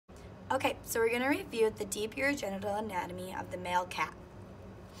Okay, so we're going to review the deep urogenital anatomy of the male cat.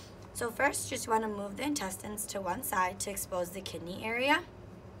 So first, just want to move the intestines to one side to expose the kidney area.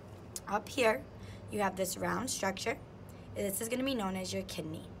 Up here, you have this round structure. This is going to be known as your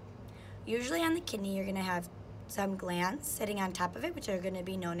kidney. Usually on the kidney, you're going to have some glands sitting on top of it, which are going to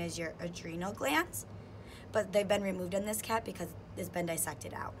be known as your adrenal glands. But they've been removed in this cat because it's been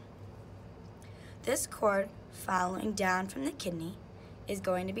dissected out. This cord following down from the kidney is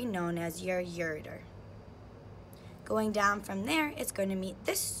going to be known as your ureter. Going down from there, it's going to meet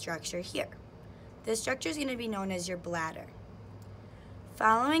this structure here. This structure is going to be known as your bladder.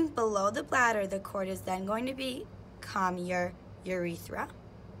 Following below the bladder, the cord is then going to become your urethra.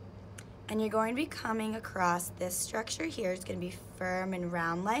 And you're going to be coming across this structure here. It's going to be firm and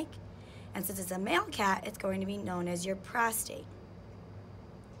round-like. And since it's a male cat, it's going to be known as your prostate.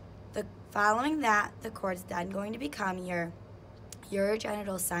 Following that, the cord is then going to become your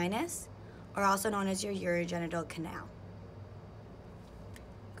urogenital sinus, or also known as your urogenital canal.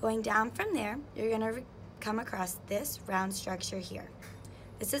 Going down from there, you're going to come across this round structure here.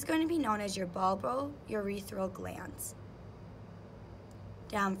 This is going to be known as your bulbourethral glands.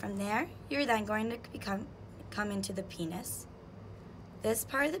 Down from there, you're then going to come into the penis. This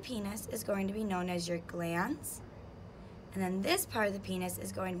part of the penis is going to be known as your glands, and then this part of the penis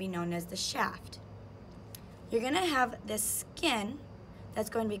is going to be known as the shaft. You're going to have this skin that's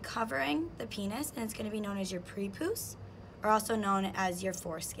going to be covering the penis, and it's going to be known as your prepuce, or also known as your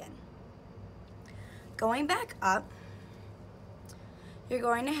foreskin. Going back up, you're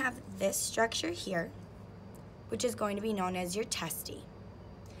going to have this structure here, which is going to be known as your teste.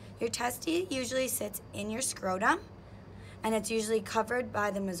 Your teste usually sits in your scrotum, and it's usually covered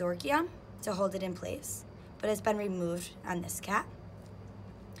by the mesorchium to hold it in place, but it's been removed on this cat.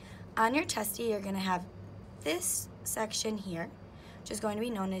 On your teste, you're going to have this section here, which is going to be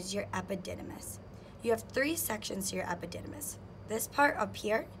known as your epididymis. You have three sections to your epididymis. This part up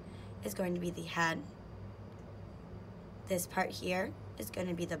here is going to be the head. This part here is going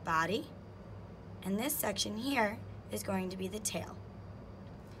to be the body. And this section here is going to be the tail.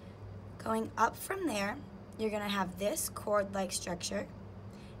 Going up from there, you're going to have this cord-like structure.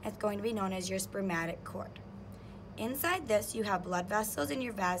 It's going to be known as your spermatic cord. Inside this, you have blood vessels in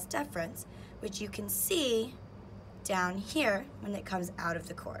your vas deferens, which you can see down here when it comes out of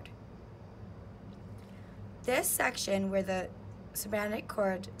the cord. This section where the spermatic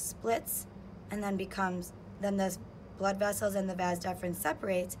cord splits and then the blood vessels and the vas deferens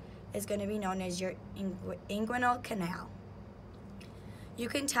separates is going to be known as your inguinal canal. You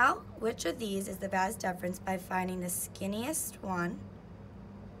can tell which of these is the vas deferens by finding the skinniest one,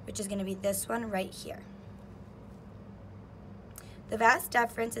 which is going to be this one right here. The vas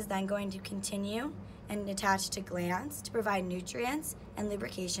deferens is then going to continue and attach to glands to provide nutrients and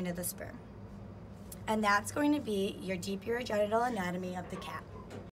lubrication to the sperm. And that's going to be your deep urogenital anatomy of the cat.